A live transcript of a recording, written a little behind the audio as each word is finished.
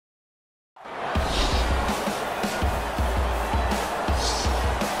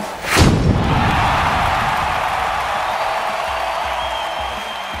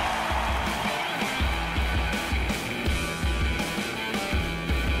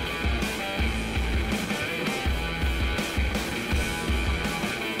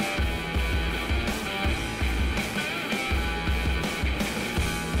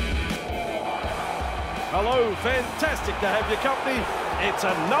Hello, fantastic to have your company. It's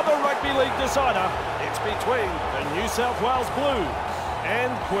another Rugby League decider. It's between the New South Wales Blues and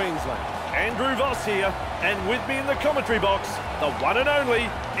Queensland. Andrew Voss here, and with me in the commentary box, the one and only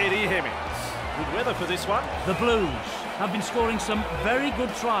Eddie Hemmings. Good weather for this one. The Blues have been scoring some very good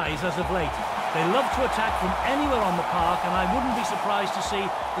tries as of late. They love to attack from anywhere on the park, and I wouldn't be surprised to see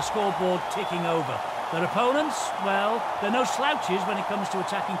the scoreboard ticking over. Their opponents, well, they're no slouches when it comes to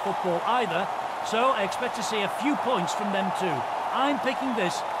attacking football either, so I expect to see a few points from them too. I'm picking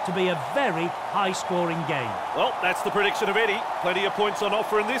this to be a very high-scoring game. Well, that's the prediction of Eddie. Plenty of points on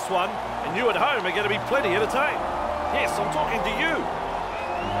offer in this one, and you at home are going to be plenty entertained. Yes, I'm talking to you.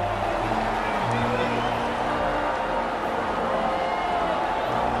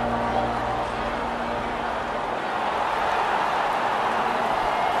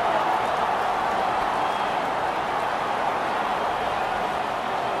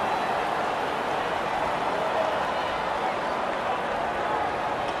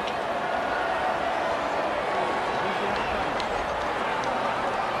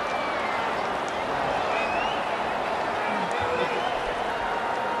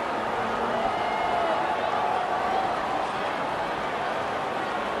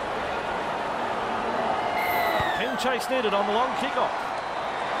 Chase needed on the long kickoff.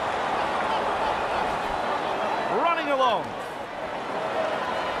 Running along.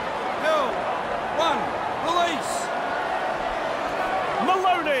 Hill, one, release.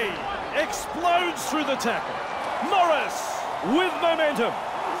 Maloney explodes through the tackle. Morris with momentum.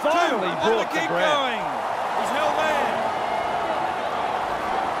 Finally brought the keep ground. going. He's held there.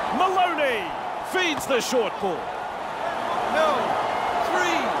 Maloney feeds the short ball. Hill,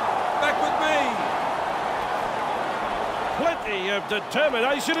 three, back with me. Plenty of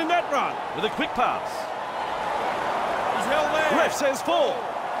determination in that run with a quick pass. He's held there. Ref says 4.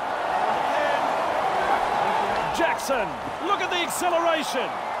 Jackson, look at the acceleration.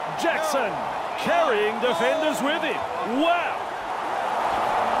 Jackson carrying defenders with him. Wow.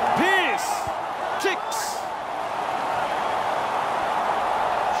 Pearce kicks.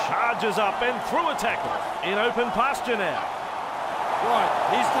 Charges up and through a tackle. In open pasture now. Right,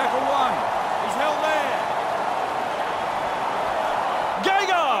 here's tackle one. He's held there.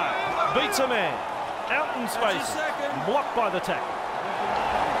 Beats a man. Out in space. Blocked by the tackle.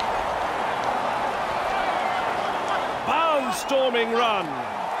 Barnstorming run.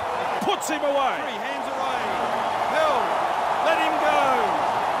 Puts him away. 3 hands away. Hill, let him go.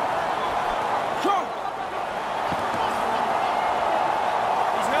 Cook.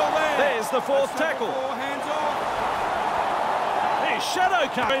 He's held there. There's the 4th tackle. 4 hands off. His shadow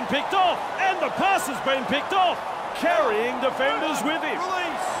cut been picked off. And the pass has been picked off. Carrying defenders with him.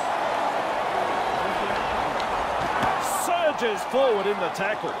 Release. Surges forward in the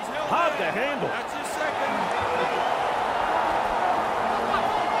tackle. Hard to handle. That's his second.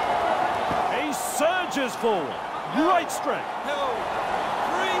 He surges forward. Great strength. Hill,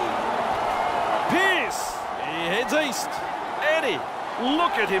 3. Pearce. He heads east. Eddie,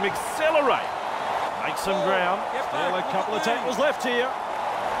 look at him accelerate. Makes some ground. Still a couple of tackles left here.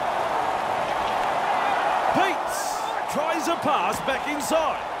 Peets tries a pass back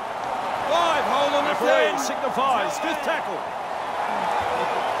inside. 5, hold on the referee signifies 5th tackle.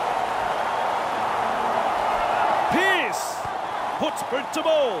 Pearce puts boot to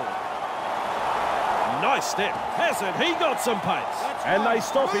ball. Nice step. Hasn't he got some pace? And they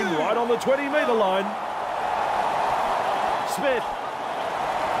stop him right on the 20-metre line. Smith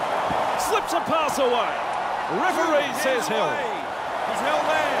slips a pass away. Referee says held. He's held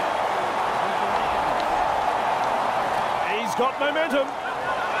there. He's got momentum.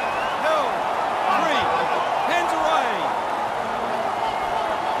 Hill, 3, hands away.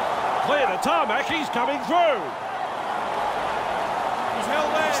 Clear the tarmac, he's coming through. He's held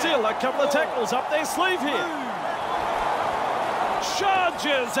there. Still a couple of tackles up their sleeve here.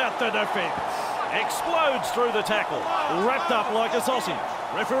 Charges at the defence. Explodes through the tackle. Wrapped up like a sausage.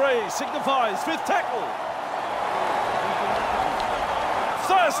 Referee signifies 5th tackle.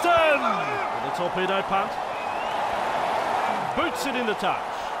 Thurston with a torpedo punt. Boots it into touch.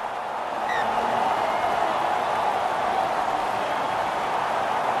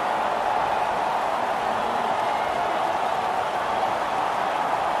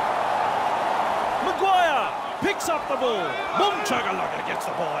 Picks up the ball. Boom, chugga-lugga gets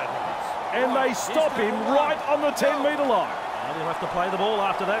the ball out. And they stop him right on the 10-metre line. And he'll have to play the ball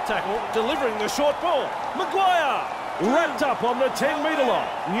after that tackle, delivering the short ball. Maguire wrapped up on the 10-metre line.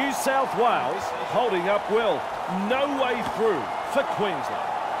 New South Wales holding up well. No way through for Queensland.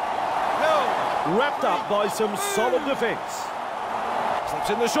 Wrapped up by some solid defence. Slips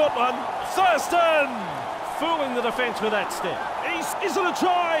in the short one. Thurston! fooling the defence with that step. Is it a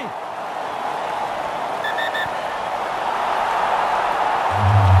try?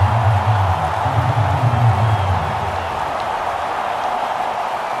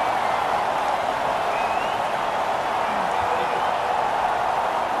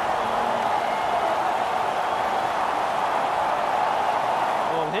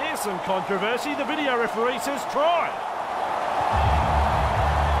 Well, here's some controversy. The video referee says try.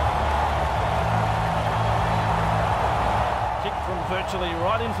 Kick from virtually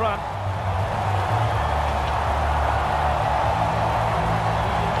right in front.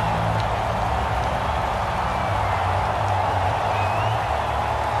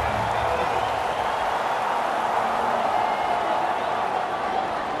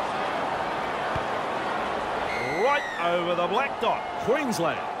 Right over the black dot.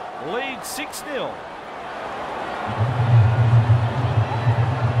 Queensland leads 6-0.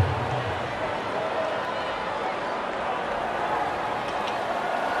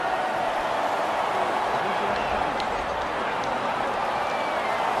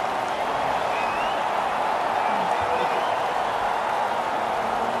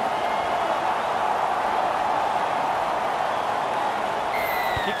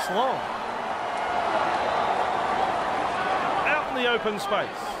 Kicks long. Out in the open space.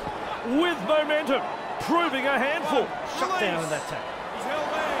 With momentum. Proving a handful. Shut down in that tackle. He's held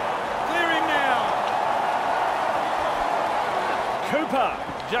there. Clear him now. Cooper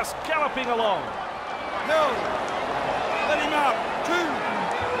just galloping along. Held. Let him up. 2.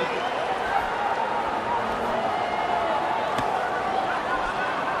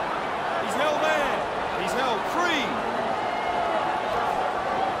 He's held there. He's held. 3.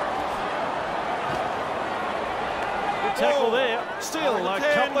 Tackle there. Still a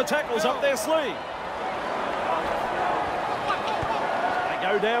couple of tackles up their sleeve. They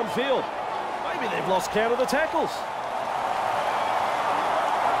go downfield. Maybe they've lost count of the tackles.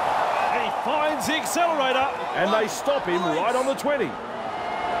 He finds the accelerator and they stop him right on the 20.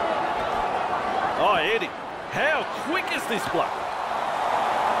 Oh, Eddie, how quick is this bloke?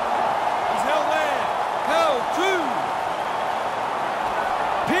 He's held there. Held.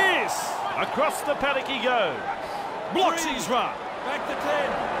 2. Pierce. Across the paddock he goes. Blocks 3. his run. Back to 10.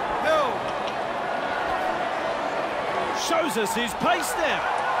 Held. Shows us his pace now.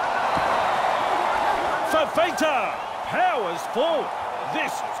 Fafita powers forward.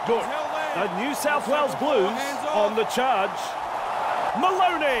 This is good. The New South Wales Blues on the charge.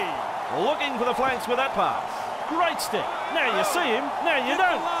 Maloney looking for the flanks with that pass. Great step. Now you see him, now you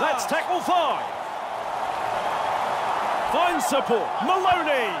don't. That's tackle 5. Finds support.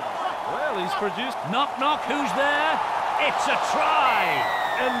 Maloney. Well, he's produced... Knock, knock, who's there? It's a try!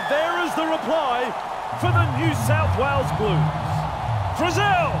 And there is the reply for the New South Wales Blues.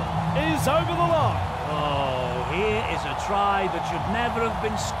 Frizzell is over the line. Oh, here is a try that should never have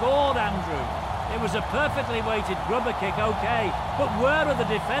been scored, Andrew. It was a perfectly weighted grubber kick, OK, but where are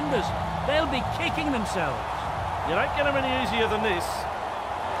the defenders? They'll be kicking themselves. You don't get them any easier than this.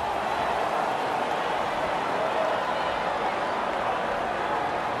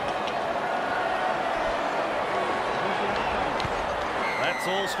 That's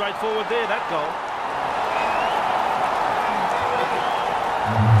all straightforward there, that goal.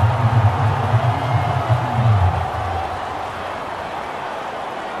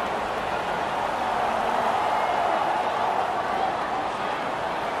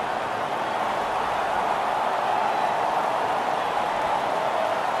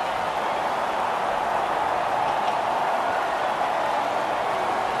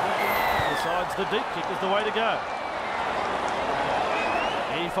 Decides the deep kick is the way to go.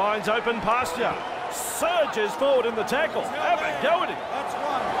 He finds open pasture. Surges forward in the tackle. Have a go at him. That's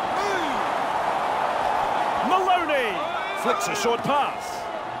 1. Maloney flicks a short pass.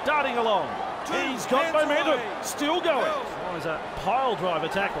 Darting along. He's got momentum. Still going. Oh, there's a pile driver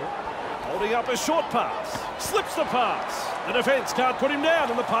tackle. Holding up a short pass. Slips the pass. The defence can't put him down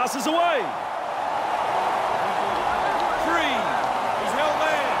and the pass is away. 3. He's held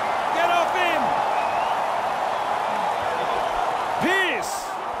there. Get off him. Pierce.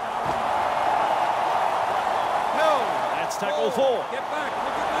 Held. That's tackle 4. Get back.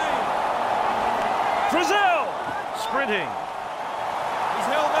 Look at me. Frizzell sprinting. He's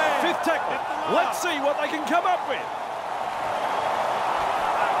held there. 5th tackle. Let's see what they can come up with.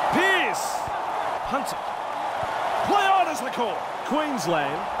 Pierce punts it. Play on as the call.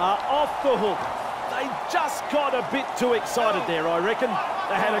 Queensland are off the hook. They just got a bit too excited there, I reckon.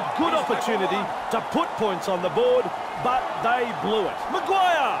 They had a good opportunity to put points on the board, but they blew it.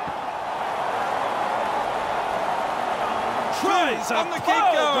 Maguire tries a on the kick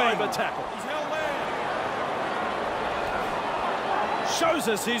pile going. driver tackle. He's held there. Shows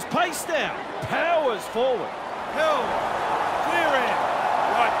us his pace now. Powers forward. Held. Clear in.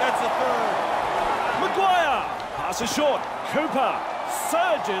 Right, that's a third. Maguire. Passes short. Cooper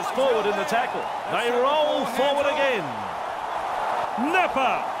surges forward in the tackle. They roll forward again.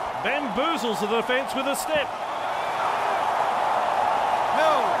 Napa bamboozles the defence with a step.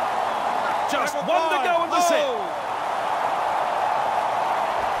 Held. Just one to go in the set.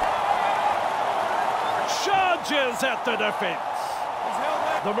 Charges at the defence.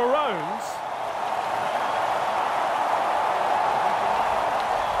 The Maroons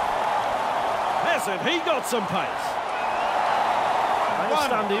hasn't he got some pace? They've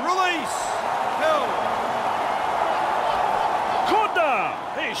stunned him. Release. Held. Cordner.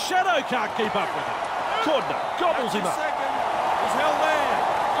 His shadow can't keep up with him. Cordner gobbles him up. Second. He's held there.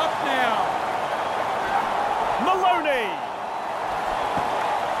 Up now. Maloney.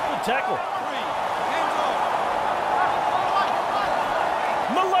 Good tackle. 3. Hands off.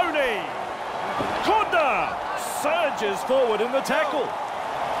 Maloney. Cordner surges forward in the tackle.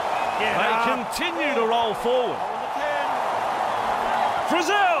 They continue to roll forward.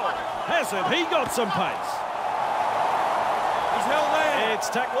 Frizzell. Hasn't he got some pace? He's held there. It's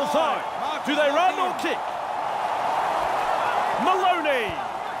tackle 5. Do they run or kick? Maloney.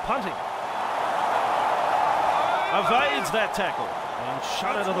 Punting. Evades that tackle. And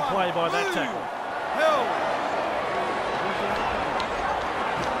shut out of the play by that tackle. Held.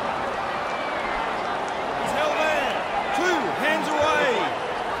 He's held there. 2. Hands away.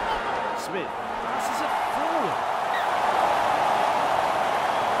 Smith passes it forward.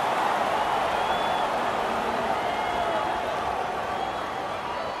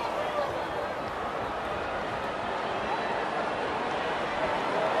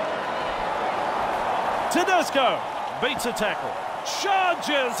 Tedesco beats a tackle.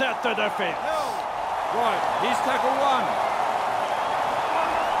 Charges at the defence. Right, here's tackle 1.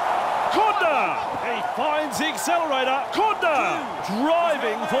 Cordner. He finds the accelerator. Cordner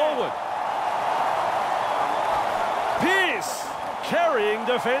driving forward. Pearce carrying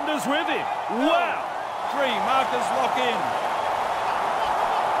defenders with him. Wow. 3. Markers lock in.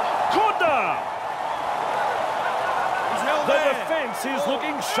 Cordner. He's held The there. defence is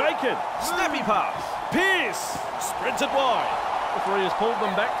looking shaken. Snappy pass. Pearce spreads it wide. Referee has pulled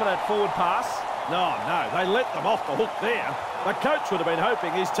them back for that forward pass. No, they let them off the hook there. The coach would have been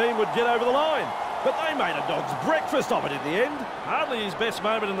hoping his team would get over the line. But they made a dog's breakfast of it in the end. Hardly his best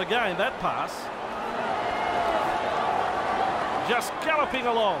moment in the game, that pass. Just galloping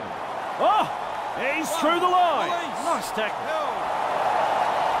along. Oh, he's through the line. Nice tackle.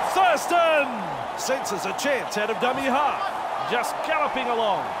 Thurston senses a chance out of dummy half. Just galloping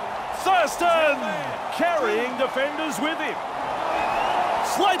along. Thurston carrying defenders with him.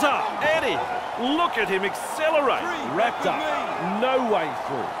 Slater, Eddie, look at him accelerate. Wrapped up, no way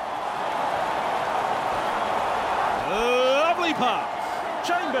through. Lovely pass.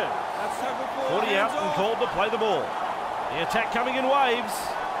 Chambers. 40 out and called to play the ball. The attack coming in waves.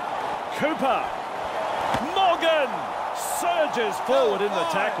 Cooper. Morgan surges forward in the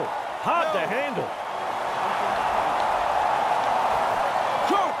tackle. Hard to handle.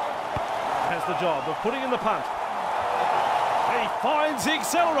 Cook has the job of putting in the punt. He finds the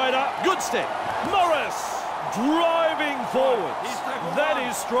accelerator. Good step. Morris driving forward. That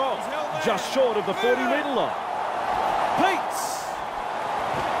is strong. Just short of the 40-metre line. Peets.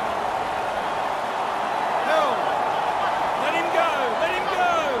 Let him go. Let him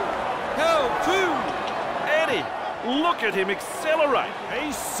go. Held. 2. Eddie, look at him accelerate.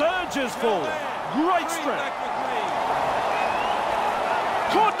 He surges forward. Great strength.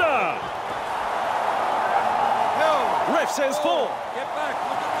 Cordner. Ref says 4. Get back.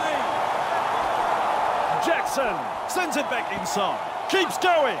 Look at me. Jackson sends it back inside. Keeps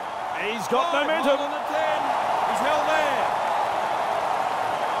going. He's got momentum. On the 10. He's held there.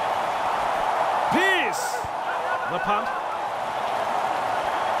 Pearce. The punt.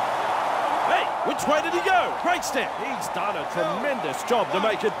 Hey, which way did he go? Great step. He's done a tremendous job to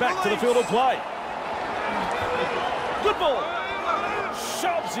make it back to the field of play. Good ball.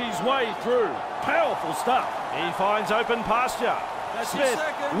 Shoves his way through. Powerful stuff. He finds open pasture. Smith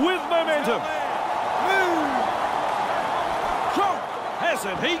with momentum. Cronk.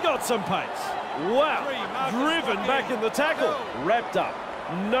 Hasn't he got some pace? Wow. Driven back in the tackle. Wrapped up.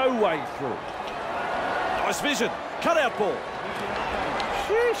 No way through. Nice vision. Cut out ball.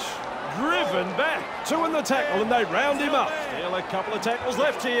 Sheesh. Driven back. 2 in the tackle and they round him up. Still a couple of tackles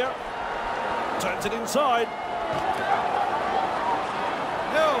left here. Turns it inside.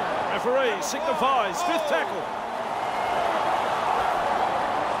 Referee signifies 5th tackle.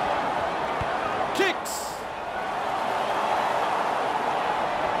 Kicks.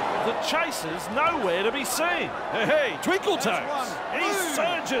 The chaser's nowhere to be seen. Hey, Twinkle Toes. He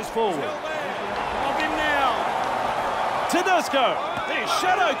surges forward. Of him now. Tedesco. His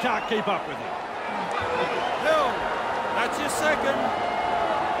shadow can't keep up with him. Hill. That's your second.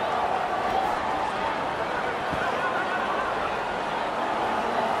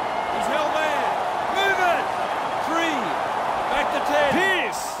 He's held there. Move it. 3. Back to 10.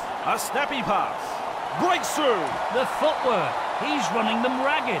 Pierce. A snappy pass. Breaks through. The footwork. He's running them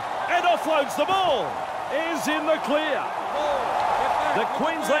ragged. And offloads the ball. Is in the clear. The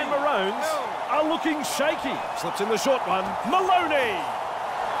Queensland Maroons are looking shaky. Slips in the short one. Maloney.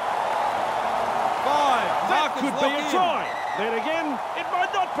 5. That could be a try. Then again, it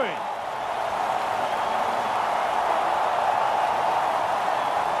might not be.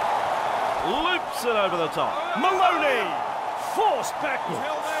 Loops it over the top. Maloney. Forced backward.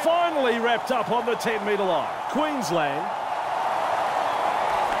 Finally wrapped up on the 10-metre line. Queensland.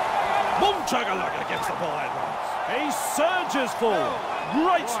 Boom chugga against the ball and runs. He surges forward.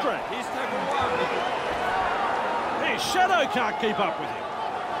 Great strength. He's taken 1. His shadow can't keep up with him.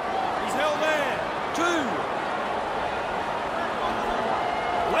 He's held there. 2.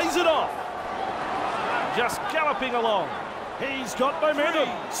 Lays it off. Just galloping along. He's got momentum.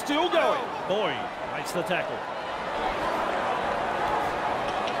 Still going. Boyd makes the tackle.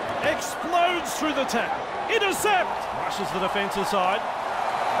 Explodes through the tackle. Intercept. Rushes the defence aside.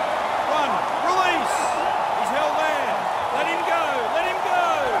 1. Release. He's held there. Let him go. Let him go.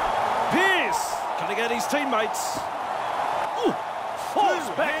 Pierce cutting at his teammates. Ooh, falls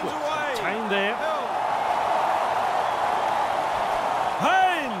 2. backward. Hands away. Contained there. Hill.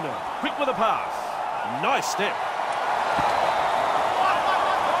 Hayne, quick with a pass. Nice step.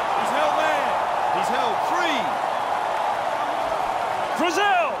 He's held there. He's held 3.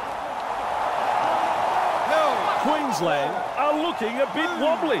 Frizzell. Hill. Queensland are looking a bit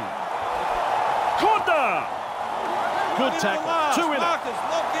wobbly. Corner. Good tackle. 2 in it. Marcus,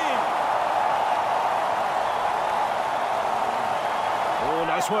 lock in. Oh,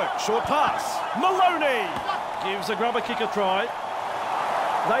 nice work. Short pass. Maloney gives a grubber kick a try.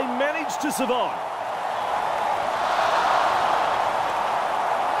 They manage to survive.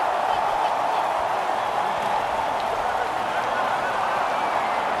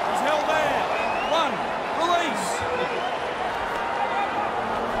 He's held there. 1. Release.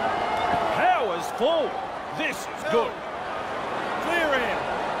 Powers forward. This is good. Clear in.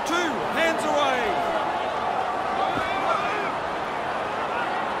 2. Hands away.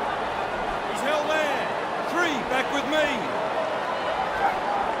 He's held there. 3. Back with me.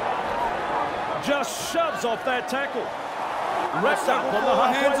 Just shoves off that tackle. Wrapped up on the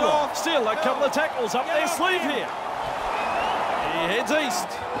Hands halfway line. off. Still a couple of tackles up their sleeve here. He heads east.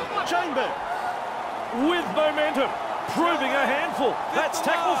 Chambers with momentum, proving a handful. That's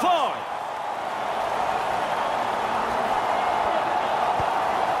tackle 5.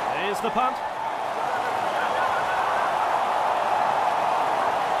 There's the punt.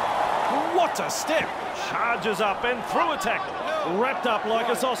 What a step. Charges up and through a tackle. Wrapped up like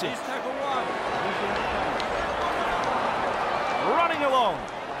a sausage. He's tackle 1. Running along.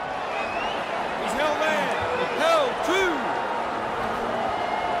 He's held there. Held 2.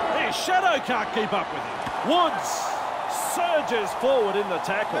 His shadow can't keep up with him. Woods surges forward in the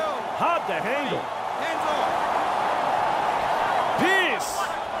tackle. Hard to handle. Hands off. Pierce.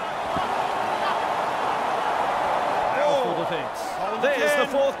 Powerful defence. There's the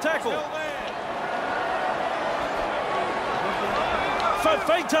 4th tackle. Held there.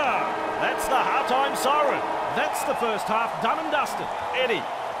 Fafita. That's the half-time siren. That's the first half done and dusted. Eddie,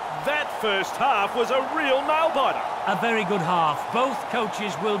 that first half was a real nail-biter. A very good half. Both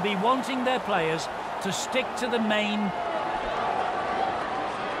coaches will be wanting their players to stick to the main.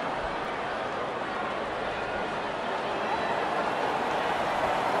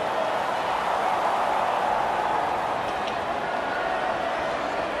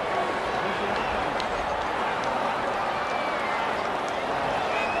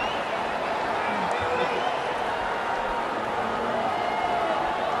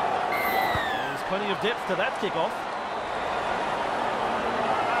 Plenty of depth to that kickoff.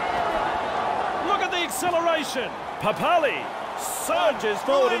 Look at the acceleration. Papali surges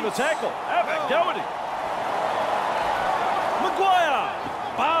forward in the tackle. Have a go at him. Maguire.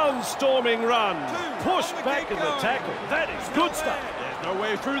 Barnstorming run. Pushed back in the tackle. That is good stuff. There's no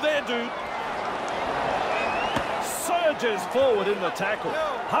way through there, dude. Surges forward in the tackle.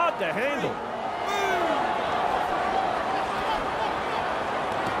 Hard to handle.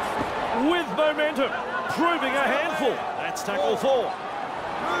 With momentum, proving a handful. That's tackle 4.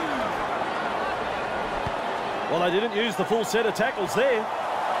 Well, they didn't use the full set of tackles there.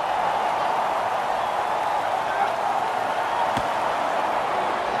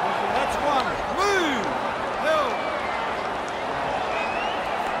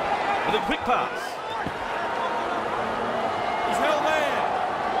 quick pass. He's held there.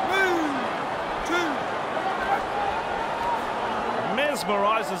 Move. 2.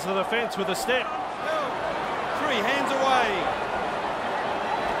 Mesmerises the defence with a step. Held. 3, hands away.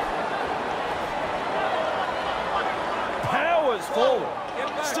 Powers forward. Get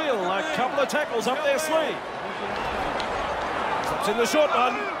back. Still a couple of tackles up their sleeve. Slips in the short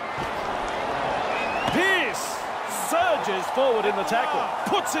one. Pearce surges forward in the tackle.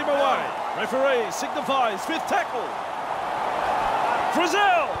 Puts him away. Referee signifies 5th tackle.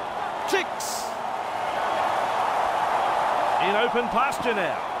 Frizzell kicks. In open pasture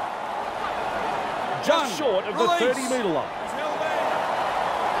now. Just short of the 30-metre line. He's held there.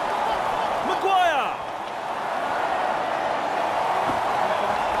 Maguire.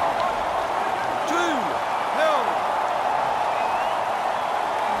 2. Held.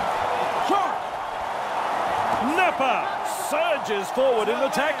 Napa surges forward in the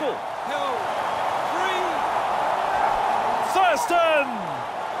tackle. Held. 3. Thurston.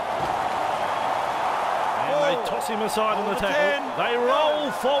 And they 4. toss him aside in the Over tackle. 10. They roll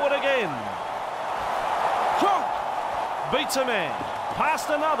forward again. Beats a man. Past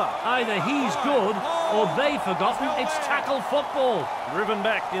another. Either he's good or they've forgotten it's tackle football. Driven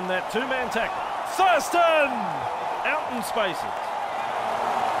back in that 2-man tackle. Thurston! Out in spaces.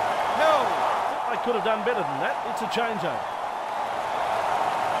 Held. They could have done better than that. It's a changeover.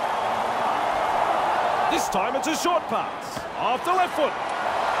 This time it's a short pass. Off the left foot.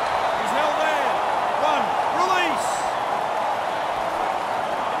 He's held there. 1. Release.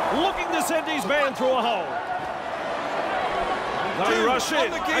 Looking to send his man through a hole. They 2. rush in.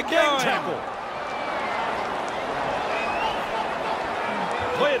 On the kick Again going. tackle.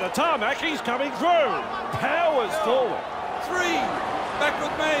 Clear the tarmac. He's coming through. Powers forward. 3. Back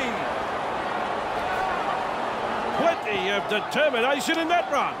with me. Plenty of determination in that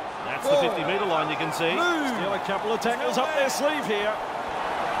run. That's the 50-metre line, you can see. Move. Still a couple of tackles up their sleeve here.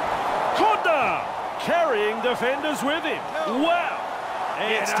 Corner, carrying defenders with him. Wow.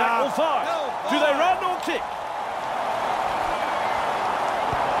 It's tackle 5. Do they run or kick?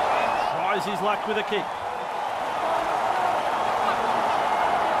 Tries his luck with a kick.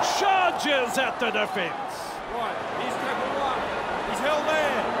 Charges at the defence. Right, he's tackle 1. He's held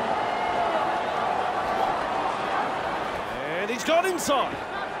there. And he's got inside.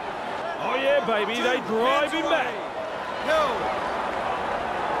 Oh yeah, baby, 2. they drive him Hands back. away. Held.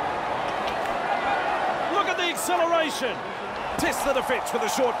 Look at the acceleration. Tests the defence with a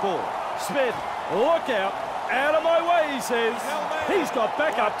short ball. Smith, look out. Out of my way, he says. He's got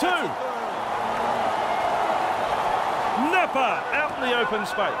backup too. Napa out in the open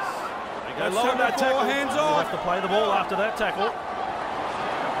space. They go low on that tackle. Hands They'll off. have to play the ball after that tackle.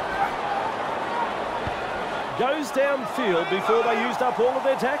 Goes downfield before they used up all of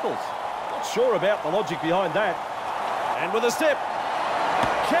their tackles. Not sure about the logic behind that. And with a step,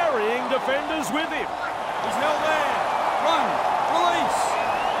 carrying defenders with him. He's held there. 1. Release.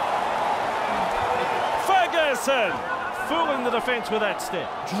 Ferguson fooling the defence with that step.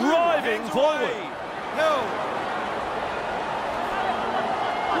 Driving Hands forward. away. Held.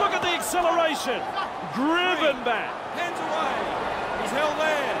 Look at the acceleration. Driven back. Hands away. He's held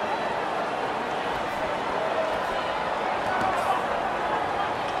there.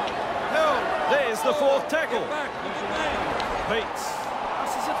 Held. There's the 4th tackle. Get back. Look at me. Beats.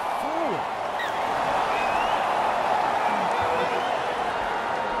 Passes it forward.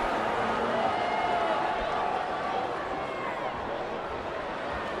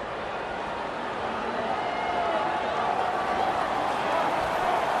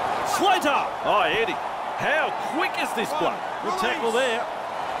 Slater! Oh, Eddie. How quick is this bloke? Good tackle there.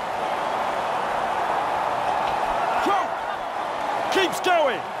 Keeps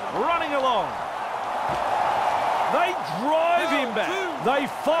going. Running along. They drive him back. They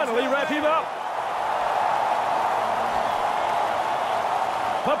finally wrap him up.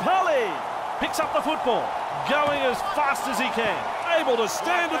 Papali picks up the football. Going as fast as he can. Able to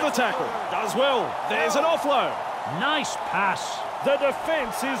stand at the tackle. Does well. There's an offload. Nice pass. The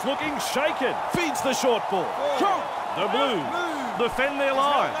defence is looking shaken. Feeds the short ball. The Blues defend their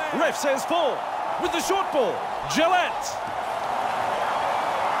line. Ref says 4. With the short ball, Gillette.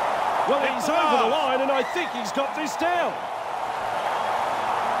 Well, he's over the line, and I think he's got this down.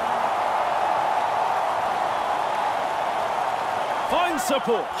 Finds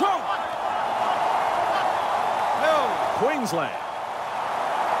support. Queensland.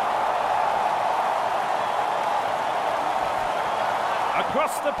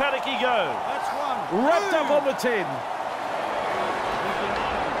 Across the paddock he goes. That's 1. Wrapped up on the 10.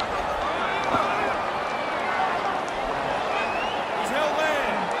 He's held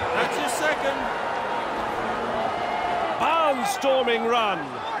there. That's his Barnstorming run.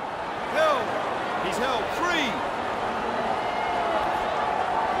 Held. He's held. 3.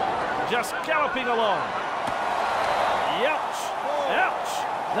 Just galloping along. Ouch. Ouch.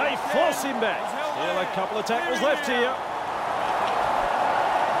 They force him back. Still a couple of tackles left here.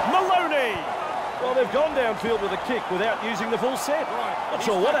 Maloney. Well, they've gone downfield with a kick without using the full set. Not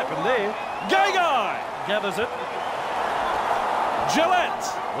sure what happened there. Gagai gathers it. Gillette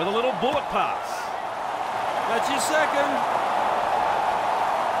with a little bullet pass. That's your second.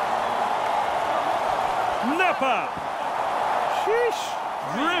 Napa. Sheesh.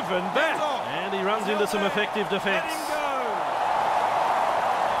 Driven back. And he runs into some effective defence. Let him go.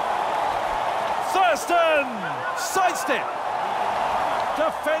 Thurston. Sidestep.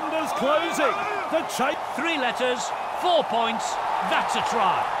 Defenders closing. The chase. 3 letters, 4 points. That's a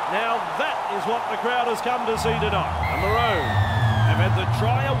try. Now that is what the crowd has come to see tonight. The Maroons have had the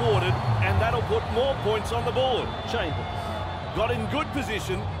try awarded, and that'll put more points on the board. Chambers got in good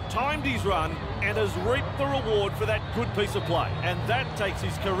position, timed his run, and has reaped the reward for that good piece of play. And that takes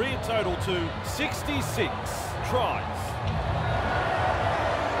his career total to 66 tries.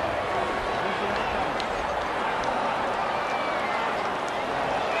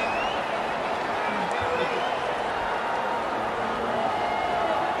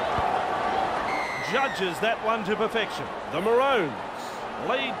 Judges that one to perfection. The Maroons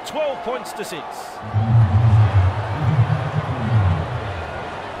lead 12 points to 6.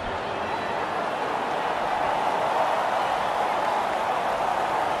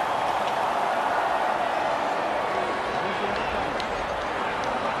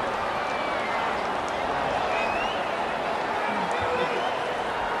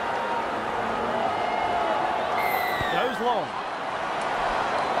 Goes long.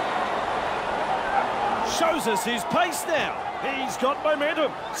 Shows us his pace now. He's got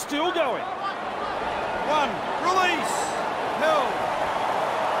momentum. Still going. 1. Release. Held.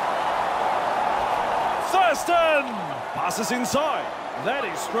 Thurston passes inside. That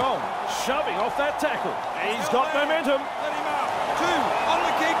is strong. Shoving off that tackle. He's got momentum. Let him out. 2. On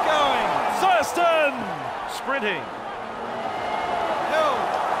the keep going. Thurston sprinting. Held.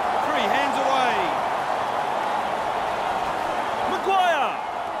 3. Hands away. Maguire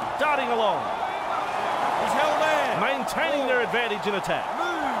darting along. He's held there. Maintaining their advantage in attack.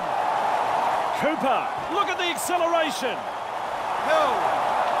 Move. Cooper, look at the acceleration. Held.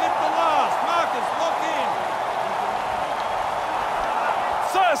 Hit the last. Marcus, lock in.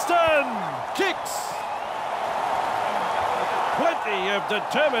 Thurston kicks. Plenty of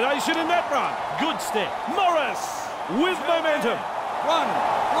determination in that run. Good step. Morris with momentum. 1.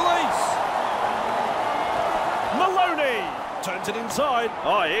 Release. Maloney turns it inside.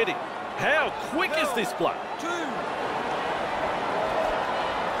 Oh, Eddie, how quick is this bloke? 2.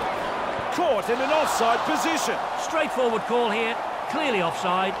 Caught in an offside position. Straightforward call here, clearly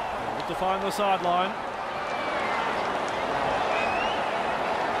offside. Able to find the sideline.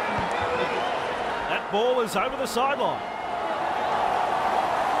 That ball is over the sideline.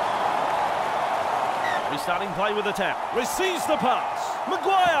 Restarting play with the tap. Receives the pass.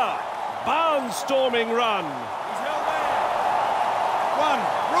 Maguire. Barnstorming run. He's held there. 1.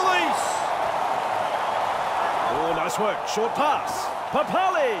 Release. Oh, nice work. Short pass.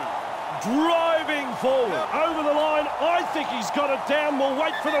 Papali driving forward. Over the line. I think he's got it down. We'll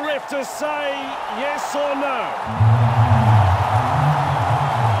wait for the ref to say yes or no.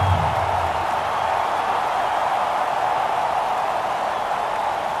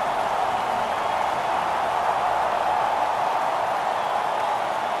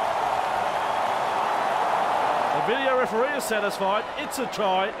 The video referee is satisfied. It's a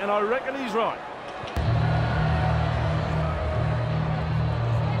try, and I reckon he's right.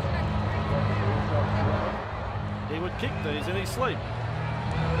 He would kick these in his sleep.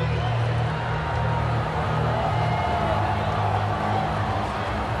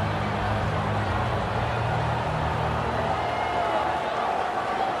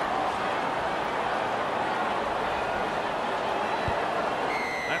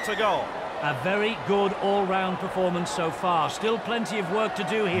 That's a goal. A very good all-round performance so far. Still plenty of work to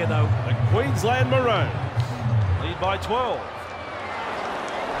do here, though. The Queensland Maroons lead by 12.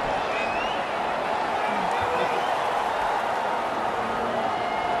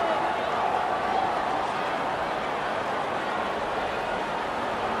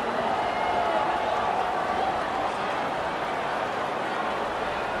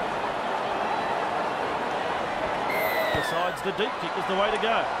 Decides the deep kick is the way to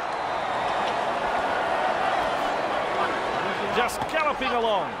go. Just galloping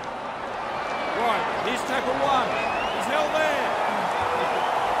along. Right, here's tackle 1. He's held there.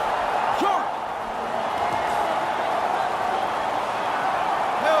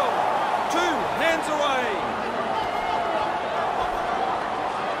 Hands away.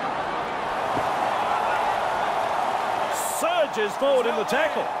 Surges forward in the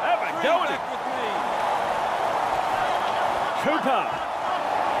tackle. Have a go at him. Cooper.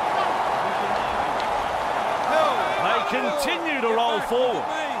 They continue to roll forward.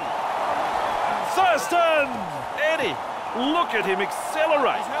 Thurston. Eddie. Look at him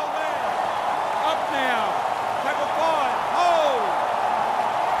accelerate. Up now. Tackle 5. Hold.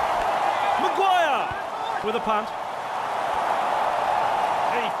 Maguire with a punt.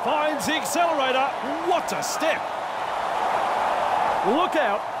 He finds the accelerator. What a step. Look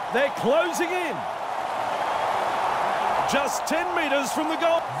out. They're closing in. Just 10 metres from the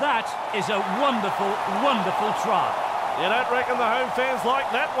goal. That is a wonderful, wonderful try. You don't reckon the home fans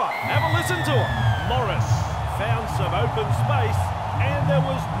like that one? Have a listen to him. Morris found some open space and there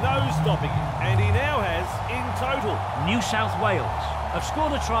was no stopping him. And he now has, in total, New South Wales have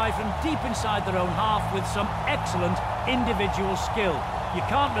scored a try from deep inside their own half with some excellent individual skill. You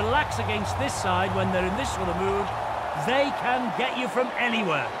can't relax against this side when they're in this sort of mood. They can get you from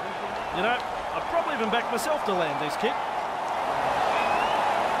anywhere. You know, I'd probably even back myself to land this kick.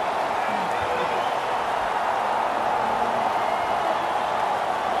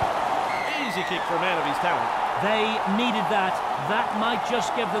 Easy kick for a man of his talent. They needed that. That might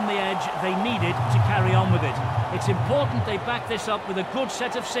just give them the edge they needed to carry on with it. It's important they back this up with a good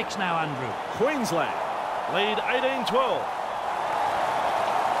set of 6 now, Andrew. Queensland lead 18-12.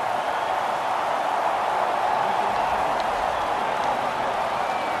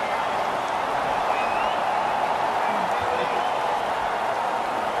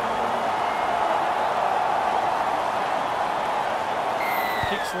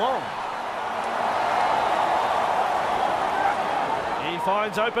 Kicks long. He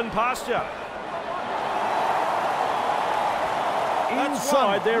finds open pasture.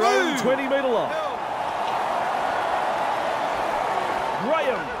 Inside their own 20-metre line.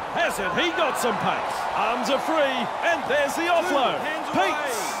 Graham has it. He got some pace. Arms are free, and there's the offload.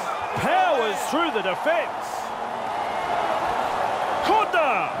 Peaks powers through the defence.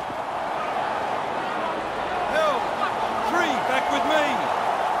 Corner. Help. 3, back with me.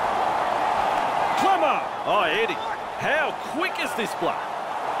 Clemmer. Oh, Eddie. How quick is this bloke?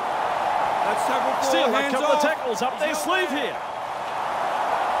 That's tackle 4. Still a hands couple off. of tackles up their sleeve here.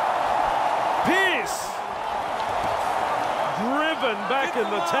 Pierce. Driven back in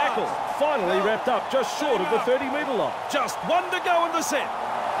the tackle. Finally wrapped up just short of the 30-metre line. Just 1 to go in the set.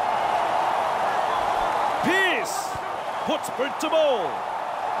 Pierce puts boot to ball.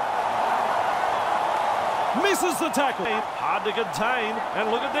 Misses the tackle. Hard to contain.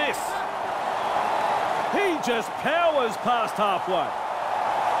 And look at this. He just powers past halfway.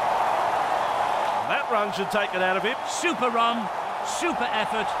 That run should take it out of him. Super run, super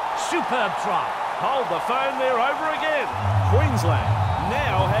effort, superb try. Hold the phone there over again. Queensland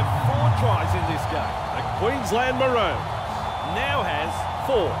now have 4 tries in this game. The Queensland Maroons now has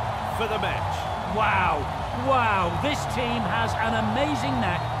 4 for the match. Wow, wow, this team has an amazing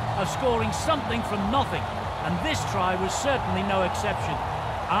knack of scoring something from nothing, and this try was certainly no exception.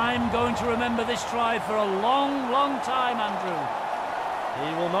 I'm going to remember this try for a long, long time, Andrew.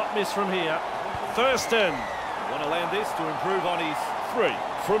 He will not miss from here. Thurston want to land this to improve on his 3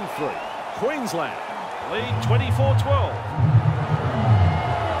 from 3. Queensland lead 24-12.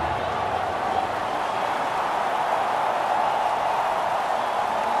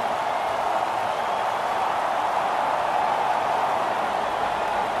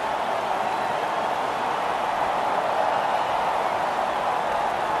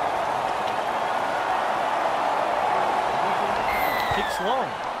 Kicks long.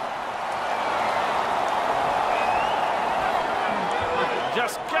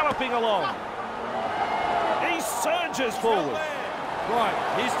 Just galloping along. He surges forward. Right,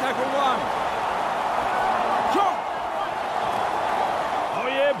 here's tackle 1. Jump! Oh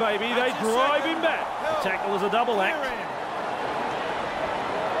yeah, baby, they drive him back. The tackle is a double act.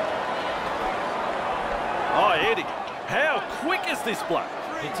 Oh, Eddie, how quick is this bloke?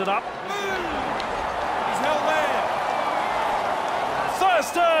 Hits it up. He's held there.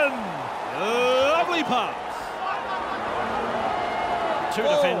 Thurston! Lovely pass. 2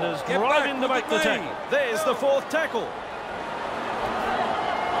 defenders drive in to make the tackle. There's the 4th tackle.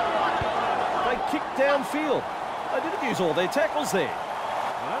 They kick downfield. They didn't use all their tackles there.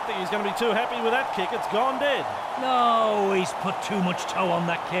 I don't think he's going to be too happy with that kick. It's gone dead. No, he's put too much toe on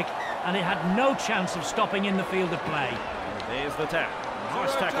that kick, and it had no chance of stopping in the field of play. And there's the tap.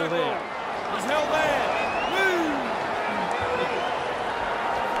 Nice tackle there. He's held there. Move!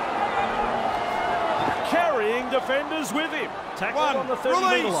 Carrying defenders with him. Tackle on the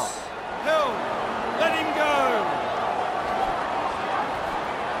 30-metre line. Held. Let him go.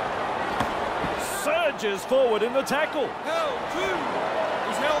 Surges forward in the tackle. Held. 2.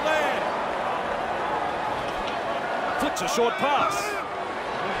 He's held there. Flicks a short pass.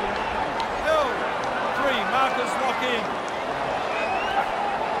 Held. 3. Markers lock in.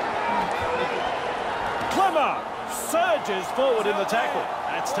 Clemmer surges forward in the tackle.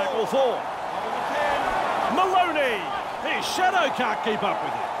 That's tackle 4. Maloney. His shadow can't keep up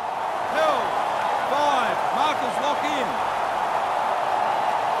with him. Held. 5. Markers lock in.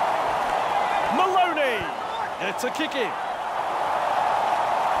 Maloney. It's a kick in.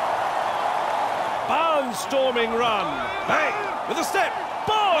 Barnstorming run. Bang. With a step.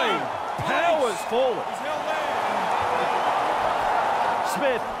 Boy. Powers forward. He's held there.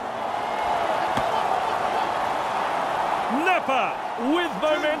 Smith. Napper with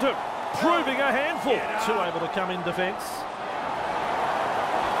momentum. Proving a handful. 2 able to come in defence.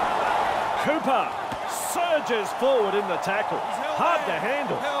 Cooper surges forward in the tackle. Hard to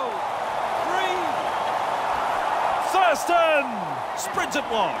handle. Held. 3. Thurston spreads it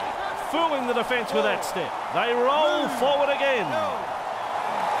wide. Fooling the defence with that step. They roll forward again.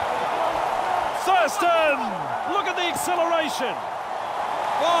 Thurston! Look at the acceleration.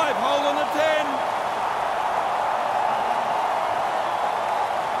 5. Hole on the 10.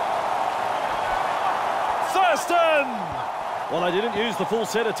 Thurston! Well, they didn't use the full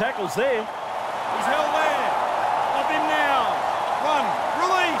set of tackles there. He's held there. Up him now. 1.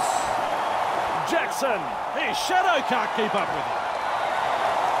 Release. Jackson, his shadow can't keep up with him.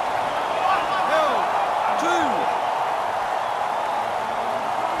 Held. 2.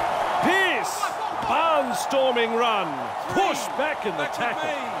 Pearce, barnstorming run. Push back in the tackle.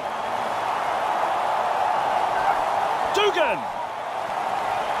 Dugan.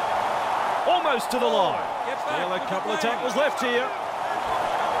 Almost to the line. Still a couple of tackles left here.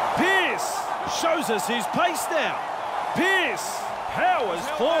 Pearce shows us his pace now. Pearce powers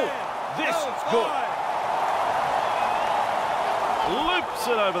forward. This is good. Loops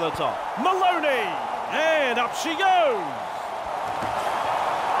it over the top. Maloney. And up she goes.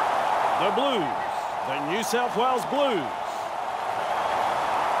 The Blues. The New South Wales Blues.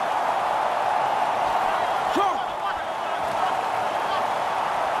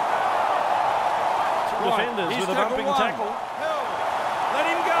 Defenders with a bumping tackle. Let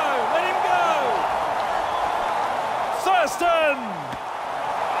him go. Let him go. Thurston.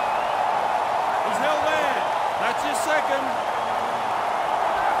 He's held there. That's his second.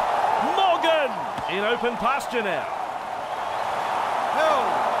 Morgan in open pasture now.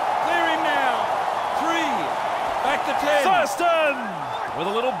 Held. Clear him now. 3. Back to 10. Thurston with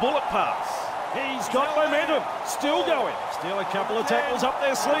a little bullet pass. He's got momentum. Still going. Still a couple of tackles up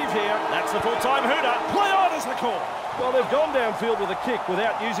their sleeve here. That's the full-time hooter. Play on is the call. Well, they've gone downfield with a kick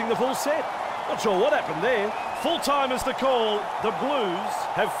without using the full set. Not sure what happened there. Full-time is the call. The Blues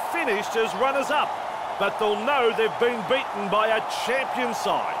have finished as runners-up, but they'll know they've been beaten by a champion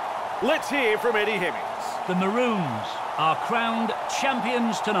side. Let's hear from Eddie Hemmings. The Maroons are crowned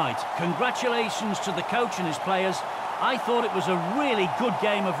champions tonight. Congratulations to the coach and his players. I thought it was a really good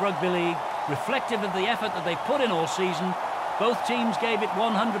game of rugby league, reflective of the effort that they put in all season. Both teams gave it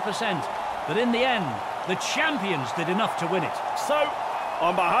 100%, but in the end, the champions did enough to win it. So,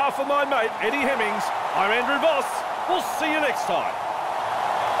 on behalf of my mate Eddie Hemmings, I'm Andrew Voss. We'll see you next time.